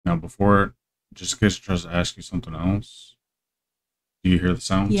Now, before, just in case it tries to ask you something else, do you hear the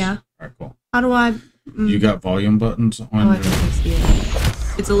sounds? Yeah. All right, cool. How do I... You got volume buttons on I think I see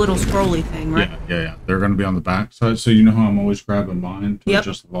it. It's a little scrolly thing, right? Yeah. They're going to be on the back side. So you know how I'm always grabbing mine to Yep.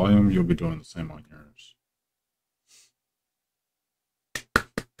 adjust the volume? You'll be doing the same on yours.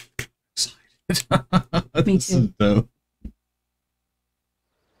 Excited. Me This is too. dope.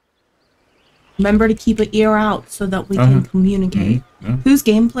 Remember to keep an ear out so that we can communicate. Yeah. Whose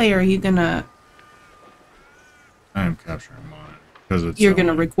gameplay are you gonna... I am capturing mine. Because it's You're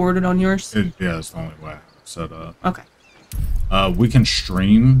gonna record it on yours? Yeah, it's the only way I have it set up. Okay. We can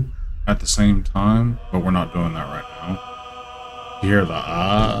stream at the same time, but we're not doing that right now. You hear the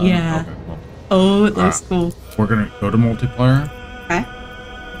Yeah. Okay, cool. Oh, it looks cool. We're gonna go to multiplayer. Okay.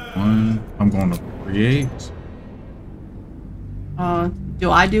 I'm going to create. Do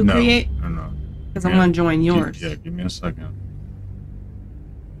I do create? No. Because I'm gonna join yours. Yeah, give me a second.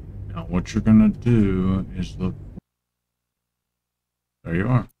 Now, what you're gonna do is look. There you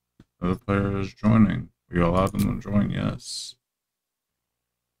are. The other player is joining. We allow them to join, yes.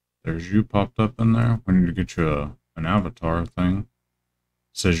 There's you popped up in there. We need to get you an avatar thing.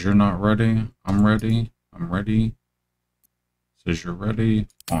 Says you're not ready. I'm ready. I'm ready. Says you're ready.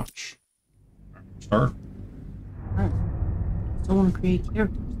 Launch. Start. Alright. Still want to create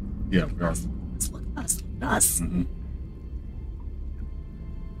characters. Yeah, we are. Look at us. Look at us. Mm-hmm.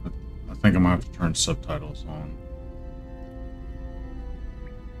 I think I'm gonna have to turn subtitles on.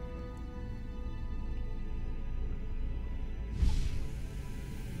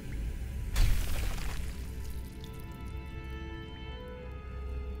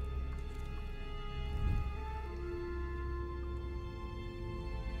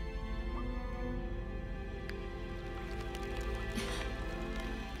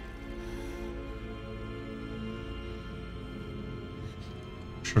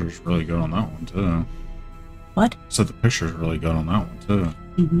 Picture's really good on that one too. What? So the picture's really good on that one too.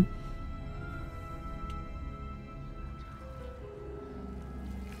 Mm-hmm.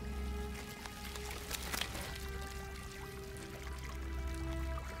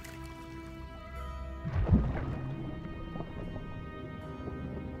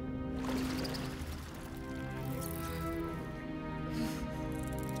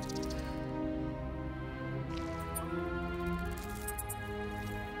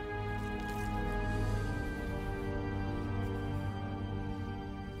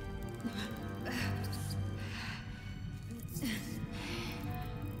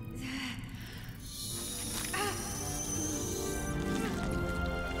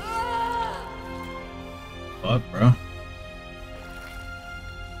 Blood, bro.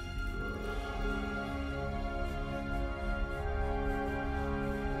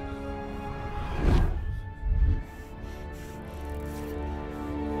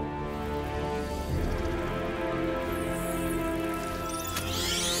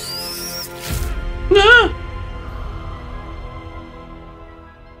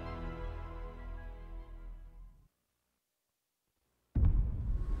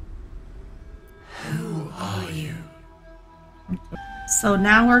 So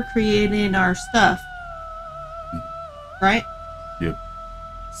now we're creating our stuff. Right? Yep.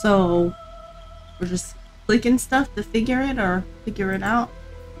 So we're just clicking stuff to figure it or figure it out.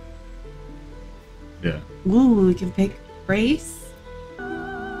 Yeah. Ooh, we can pick race.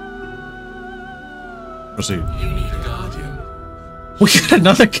 Proceed. You need a guardian. We got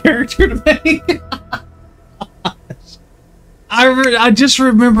another character to make. I just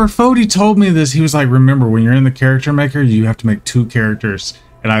remember Fody told me this. He was like, remember, when you're in the character maker, you have to make 2 characters.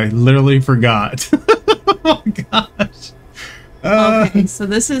 And I literally forgot. Oh my gosh. Okay, so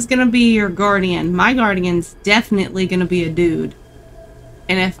this is going to be your guardian. My guardian's definitely going to be a dude.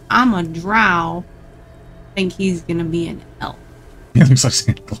 And if I'm a drow, I think he's going to be an elf. He looks like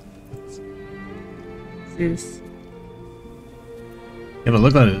Santa Claus. Zeus. Yeah, but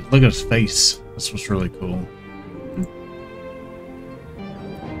look at his face. That's what's really cool.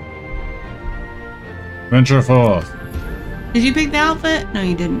 Venture forth. Did you pick the outfit? No,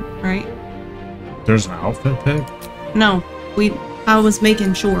 you didn't, right? There's an outfit pick? No, I was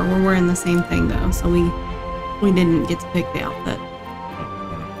making sure we're wearing the same thing though, so we didn't get to pick the outfit.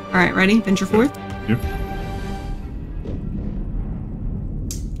 All right, ready? Venture forth. Yep.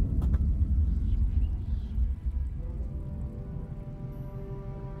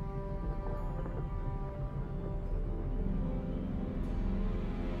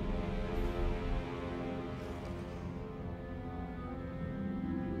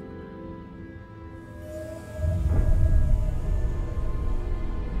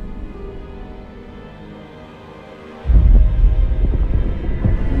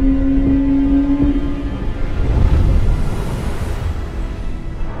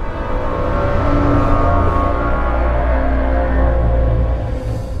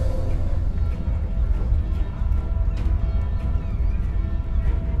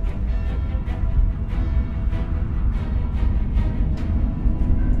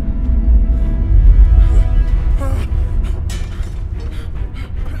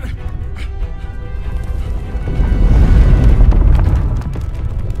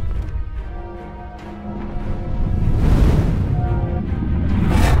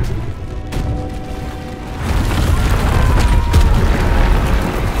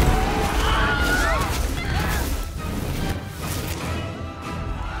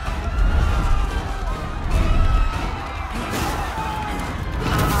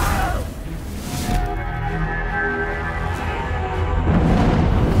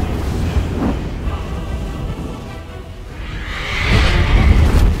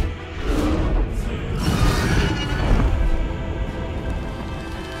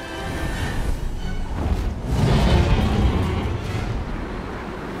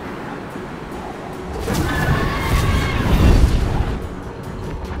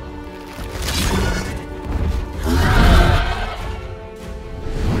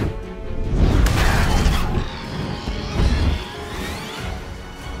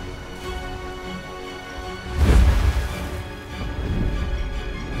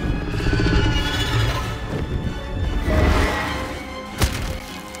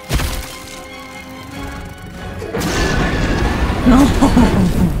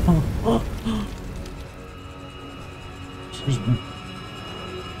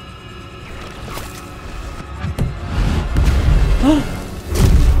 Is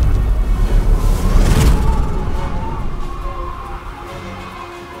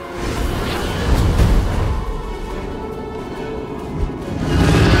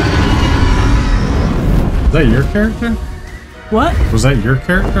that your character? What? Was that your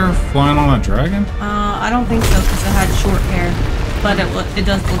character flying on a dragon? I don't think so because it had short hair, but it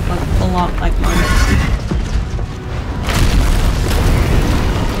does look like a lot like mine.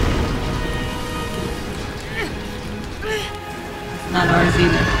 Not ours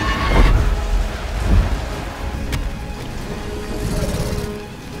either.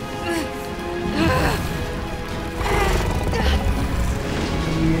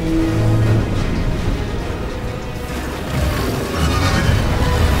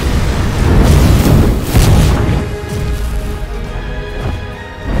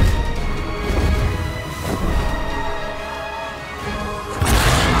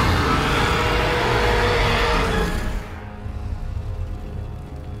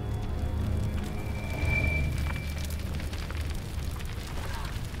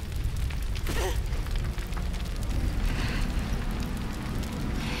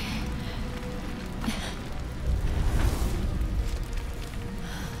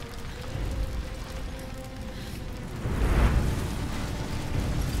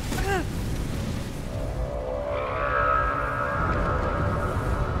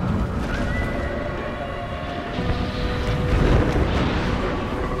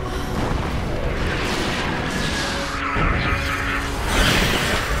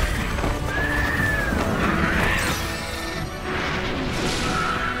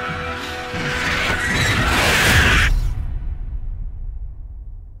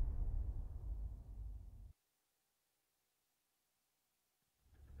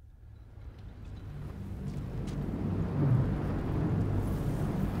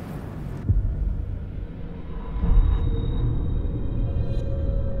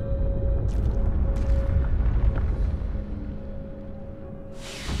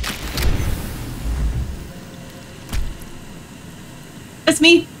 It's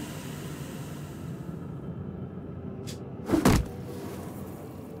me.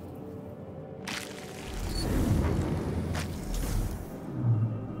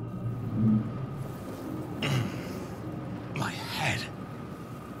 My head.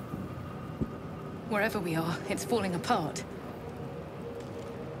 Wherever we are, it's falling apart.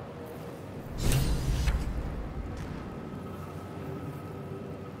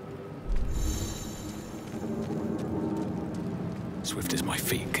 Swift as my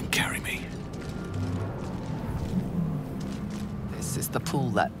feet can carry me. This is the pool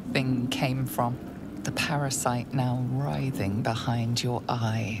that thing came from. The parasite now writhing behind your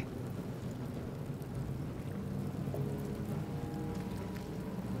eye.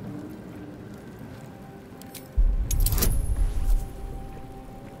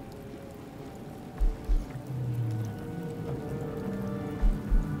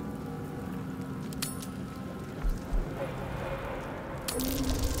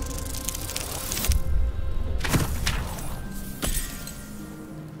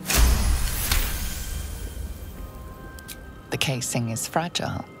 The casing is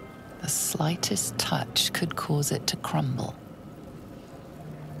fragile. The slightest touch could cause it to crumble.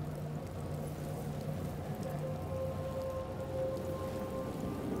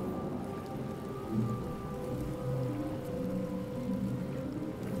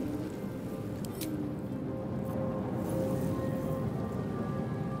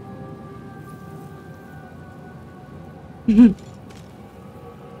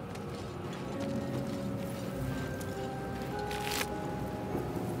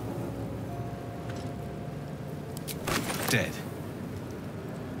 Dead.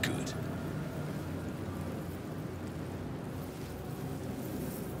 Good.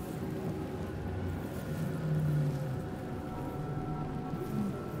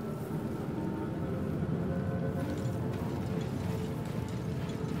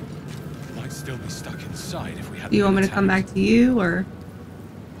 Might still be stuck inside if we had. Do you want me to come back to you, or?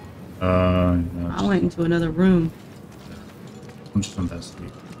 Yes. I went into another room. I'm just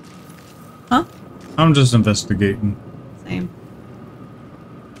investigating. Huh? I'm just investigating. Same.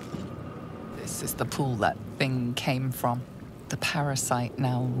 This is the pool that thing came from. The parasite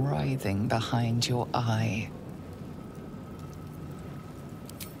now writhing behind your eye.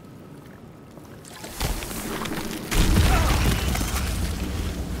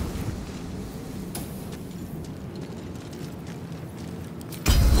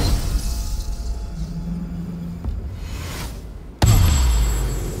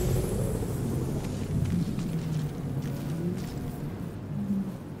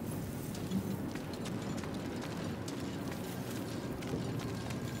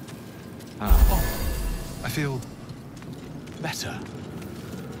 feel better.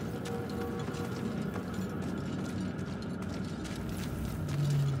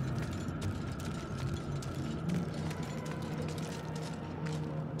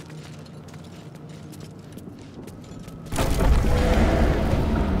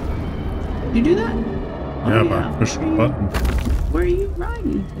 You do that? Yeah, by pushing the button. Where are you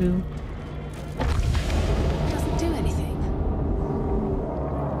riding to? Doesn't do anything.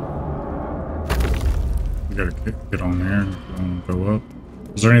 You gotta get on there and go up.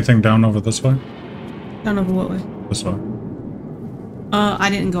 Is there anything down over this way? Down over what way? This way. I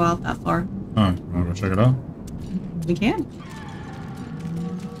didn't go out that far. Oh, you wanna go check it out? We can.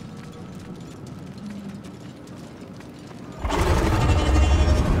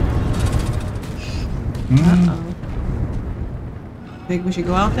 Uh-oh. Think we should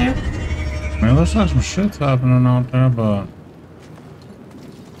go out there? Man, looks like some shit's happening out there, but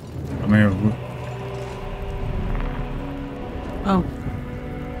I mean, Oh.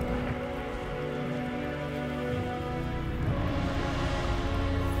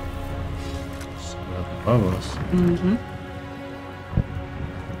 it's above us. Mm-hmm.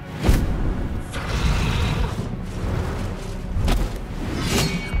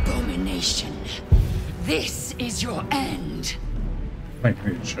 Abomination. This is your end. I think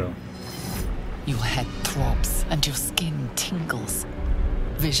we need to chill. Your head throbs and your skin tingles.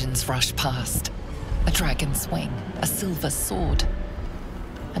 Visions rush past. A dragon's wing, a silver sword,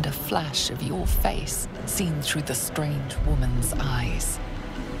 and a flash of your face seen through the strange woman's eyes.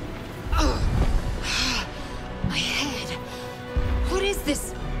 My head. What is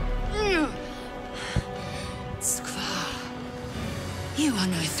this? Skvar. You are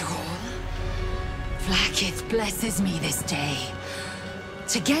no thrall. Vlaakith blesses me this day.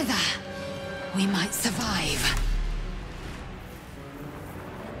 Together, we might survive.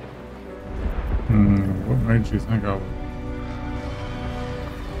 What made you think I would?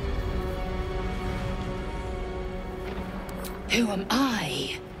 Who am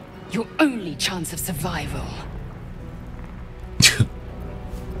I? Your only chance of survival.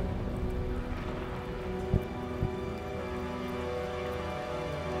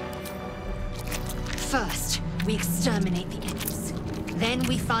 First, we exterminate the enemies. Then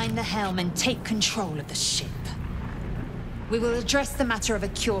we find the helm and take control of the ship. We will address the matter of a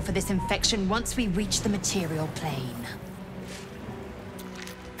cure for this infection once we reach the material plane.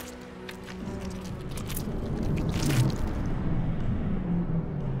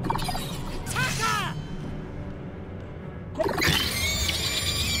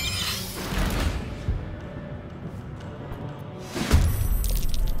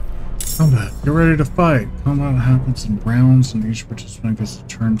 Combat. Get ready to fight. Combat happens in rounds, and each participant gets a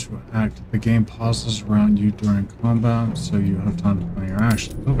turn to act. The game pauses around you during combat, so you have time to plan your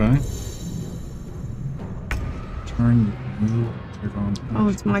actions. Okay. Turn, you move, take on. Oh,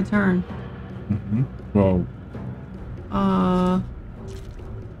 it's my turn. Well, I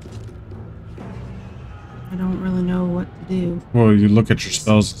don't really know what to do. well, you look at your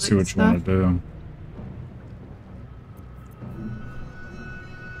spells and see what you want to do.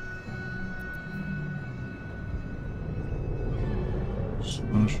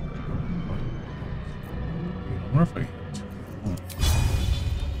 Smash. I wonder if I hit. Oh.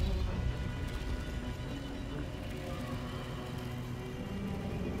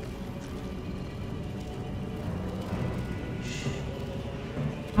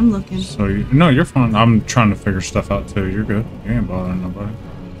 I'm looking. So, no, you're fine. I'm trying to figure stuff out too. You're good. You ain't bothering nobody.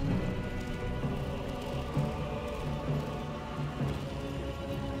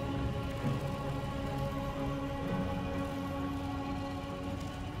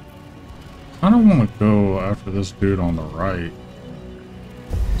 I don't want to go after this dude on the right.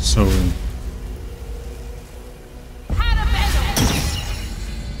 So...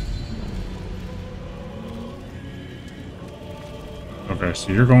 Okay,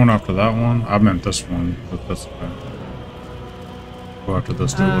 so you're going after that one? I meant this one, but this way. Go after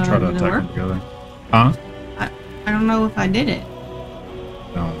this dude, we'll try to attack him together. Huh? I don't know if I did it.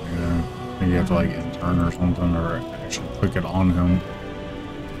 No, yeah. I think you have to like turn or something, or actually click it on him.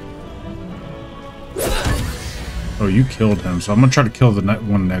 Oh, you killed him, so I'm gonna try to kill the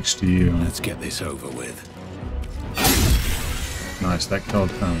one next to you. Let's get this over with. Nice, that killed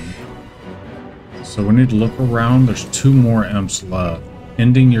him. So we need to look around. There's 2 more imps left.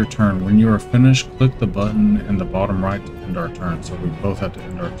 Ending your turn. When you are finished, click the button in the bottom right to end our turn. So we both have to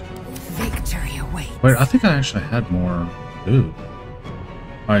end our turn. Victory awaits. Wait, I think I actually had more. Dude.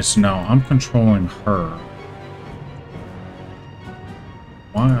 Alright, so now I'm controlling her.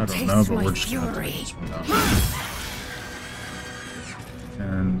 Why? I don't know, but we're just gonna take this one down.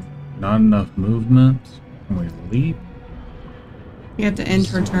 And not enough movement. Can we leap? You have to end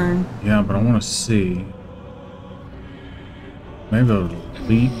her turn. Yeah, but I want to see. Maybe I'll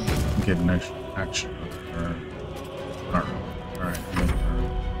leap and get an extra action with her. Not really. Alright,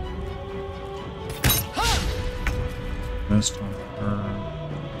 missed on her.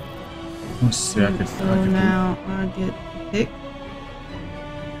 Let's see, I could. So now I get to pick.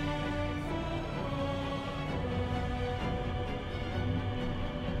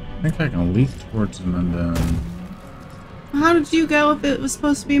 I think I can leap towards him and then. How did you go if it was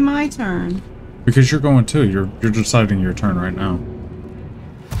supposed to be my turn? Because you're going too. You're deciding your turn right now.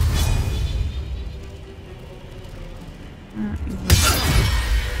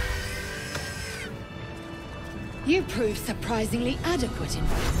 You proved surprisingly adequate in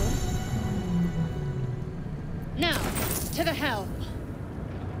battle. Now, to the helm.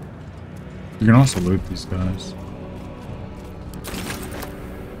 You can also loot these guys.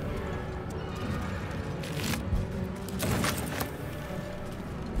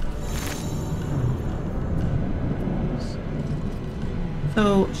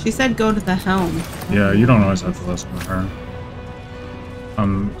 So she said go to the helm. Yeah, you don't always have to listen to her.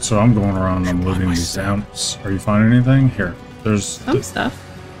 So I'm going around, I'm looting these amps. Are you finding anything? Here, there's some stuff.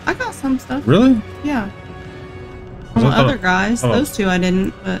 I got some stuff. Really? Yeah. Well, other guys, those two I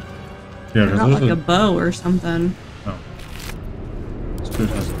didn't, but yeah, I got like a bow or something. Oh. This dude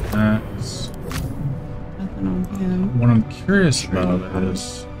has an axe. Nothing on him. What I'm curious about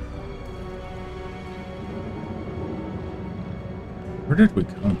is, where did we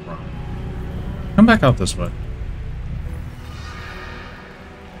come from? Come back out this way.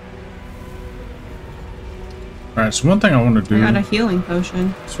 Alright, so one thing I want to do... I got a healing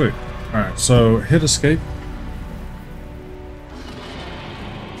potion. Sweet. Alright, so hit escape.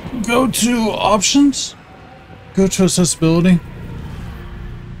 Go to options. Go to accessibility.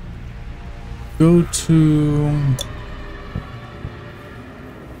 Go to...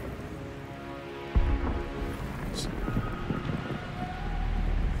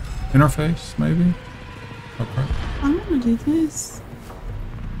 interface, maybe? Okay. I want to do this.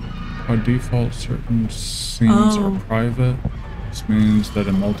 By default, certain scenes are private. This means that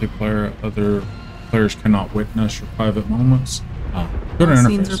in multiplayer, other players cannot witness your private moments. Go to All interface.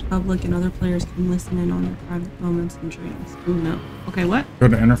 scenes are public and other players can listen in on their private moments and dreams. Oh no. Okay, what? Go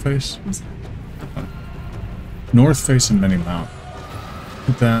to interface. What's that? Okay. North face and mini map.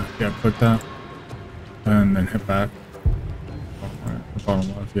 Hit that. Yeah, click that. And then hit back. Alright, the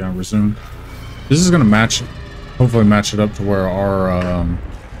bottom left. Yeah, resume. This is going to match, hopefully match it up to where our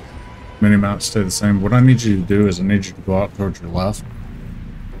mini maps stay the same. What I need you to do is I need you to go out towards your left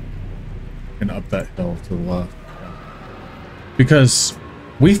and up that hill to the left. Because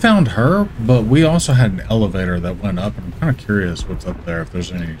we found her, but we also had an elevator that went up, and I'm kind of curious what's up there, if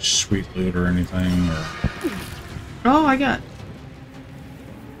there's any sweet loot or anything. Or... Oh, I got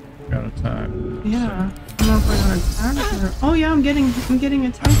attacked. Yeah. I don't know if I got attacked or... Oh yeah, I'm getting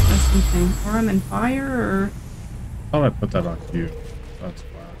attacked by something. Or I'm in fire or... I thought I put that on you. That's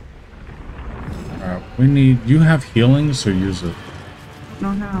bad. Alright, we need... You have healing, so use it.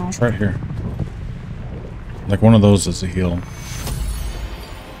 Not how. It's right here. Like one of those is a heal.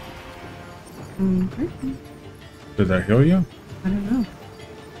 Okay. Did that heal you? I don't know.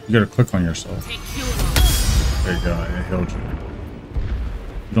 You gotta click on yourself. There you go, it healed you.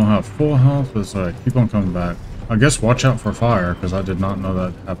 You don't have full health, but it's alright. Keep on coming back. I guess watch out for fire, because I did not know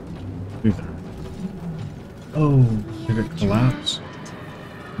that happened either. Oh, did it collapse?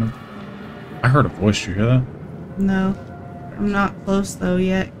 No. I heard a voice. Did you hear that? No. I'm not close though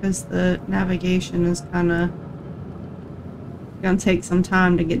yet, because the navigation is kind of gonna take some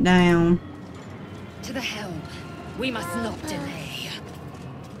time to get down. To the helm. We must not delay.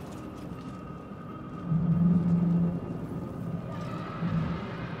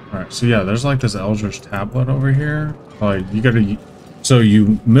 Alright, so yeah, there's like this Eldritch tablet over here. Like, you gotta... So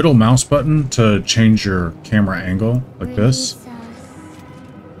you middle mouse button to change your camera angle, like this.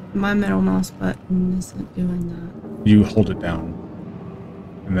 My middle mouse button isn't doing that. You hold it down.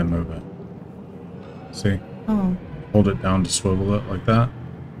 And then move it. See? Oh. Hold it down to swivel it like that.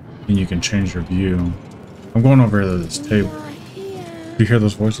 And you can change your view. I'm going over to this table. Do you hear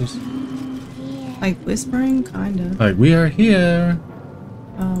those voices? Like whispering? Kinda. Like, we are here!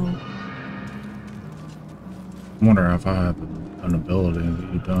 Oh. I'm wondering if I have an ability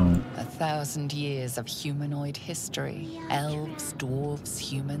that you don't. 1,000 years of humanoid history. Elves, dwarves,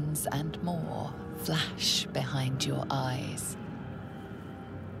 humans, and more flash behind your eyes.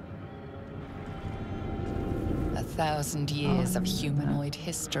 1,000 years of humanoid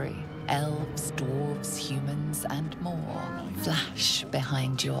history. Elves, dwarves, humans, and more flash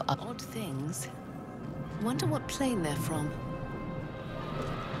behind your eyes. Odd things. Wonder what plane they're from.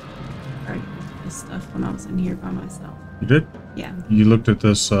 Alright, this stuff when I was in here by myself. You did? Yeah. You looked at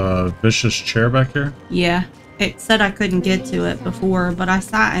this vicious chair back here? Yeah. It said I couldn't get to it before, but I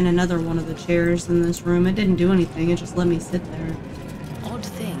sat in another one of the chairs in this room. It didn't do anything. It just let me sit there. Odd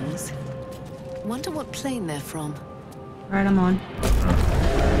things. Wonder what plane they're from. Alright, I'm on.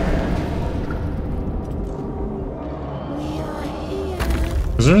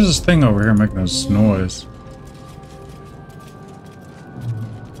 Because there's this thing over here making this noise.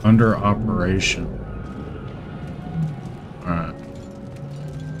 Under operation. Alright.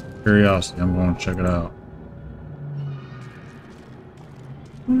 Curiosity, I'm going to check it out.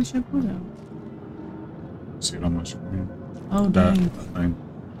 I'm gonna check what out. See it on my screen. Oh, That dang. thing.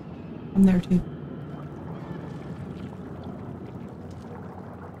 I'm there too.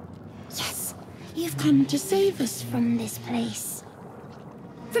 Yes, you've come to save us from this place.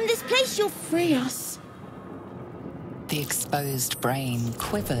 From this place you'll free us. The exposed brain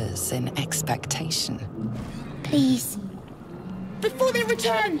quivers in expectation. Please. Before they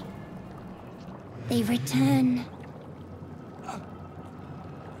return. They return.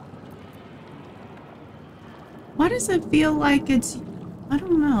 Why does it feel like it's... I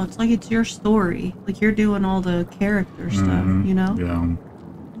don't know. It's like it's your story. Like you're doing all the character stuff, you know? Yeah.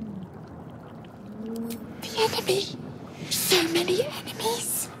 The enemy. So many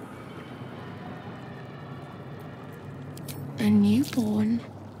enemies. A newborn.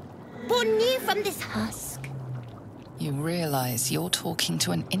 Born new from this husk. You realize you're talking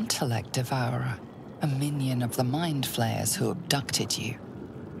to an intellect devourer, a minion of the mind flayers who abducted you.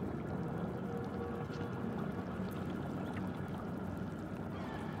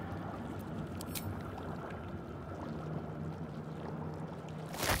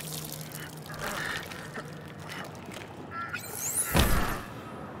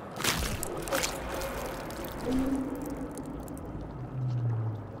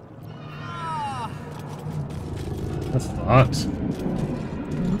 What's that?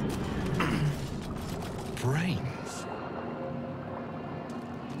 Brains.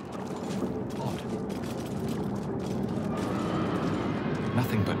 Odd.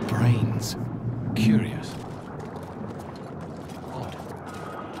 Nothing but brains. Curious. Odd.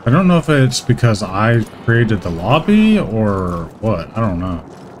 I don't know if it's because I created the lobby or what. I don't know.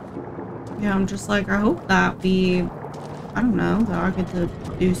 Yeah, I'm just like, I hope that we... I don't know, that I get to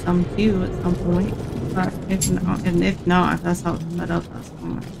do some too at some point. But if not, and if not, if that's how it's set up, that's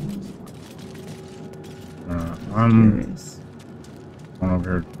fine. I'm Curious. going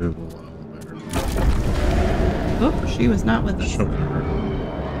over here to do the elevator. Oh, she was not with us. Show her.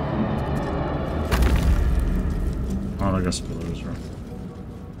 Oh, I guess Baldurs, right?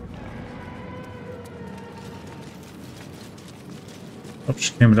 Oh,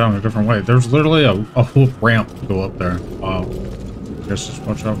 she came down a different way. There's literally a whole ramp to go up there. Wow. Guess just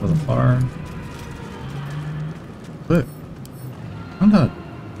watch out for the fire. But I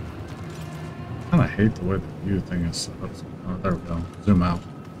kinda hate the way the view thing is set up. Oh, there we go. Zoom out.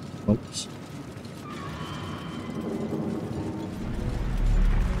 Oops.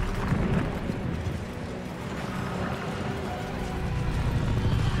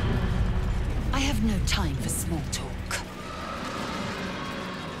 I have no time for small talk.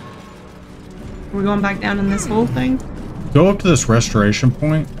 We're going back down in this whole thing? Go up to this restoration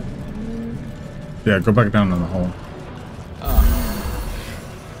point. Yeah, go back down in the hole.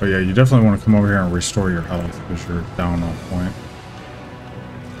 But yeah, you definitely want to come over here and restore your health because you're down on point.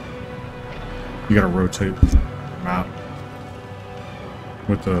 You gotta rotate the map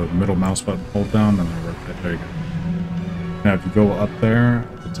with the middle mouse button hold down and then rotate. There you go. Now if you go up there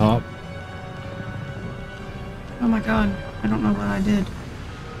at the top. Oh my god, I don't know what I did.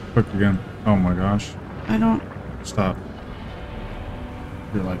 Click again. Oh my gosh. I don't... Stop.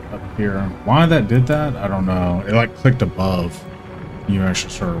 You're like up here. Why that did that? I don't know. It like clicked above. You actually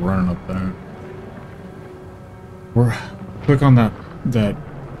started running up there. Or click on that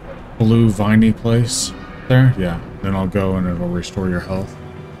blue viney place there. Yeah. Then I'll go and it'll restore your health.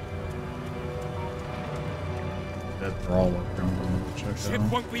 That brawl up there. I'm gonna check Ship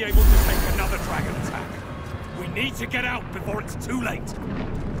out. won't be able to take another dragon attack. We need to get out before it's too late.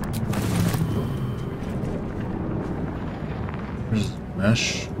 There's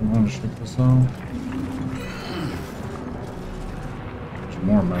mesh. I want to check this out. There's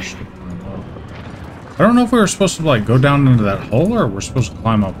more mesh to climb up. I don't know if we were supposed to like go down into that hole or we're supposed to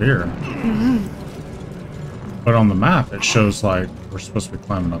climb up here. But on the map it shows like we're supposed to be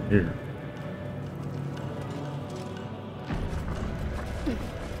climbing up here.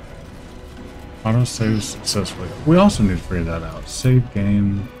 Auto save successfully. We also need to figure that out. Save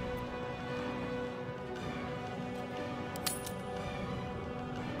game.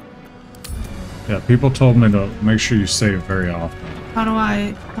 Yeah, people told me to make sure you save very often. How do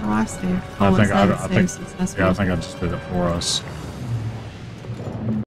I save? Oh, I think it said save successfully. yeah, I think I just did it for us.